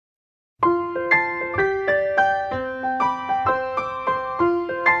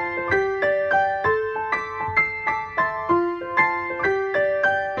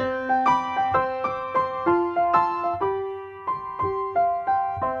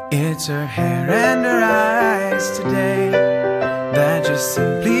It's her hair and her eyes today that just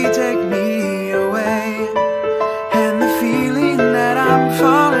simply take me away. And the feeling that I'm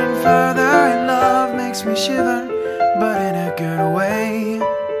falling further in love makes me shiver, but in a good way.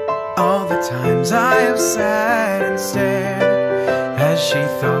 All the times I have sat and stared as she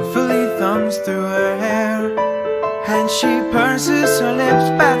thoughtfully thumbs through her hair, and she purses her lips,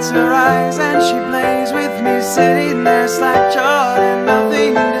 bats her eyes, and she plays with me, sitting there slack-jawed and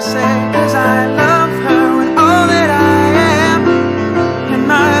nothing to say.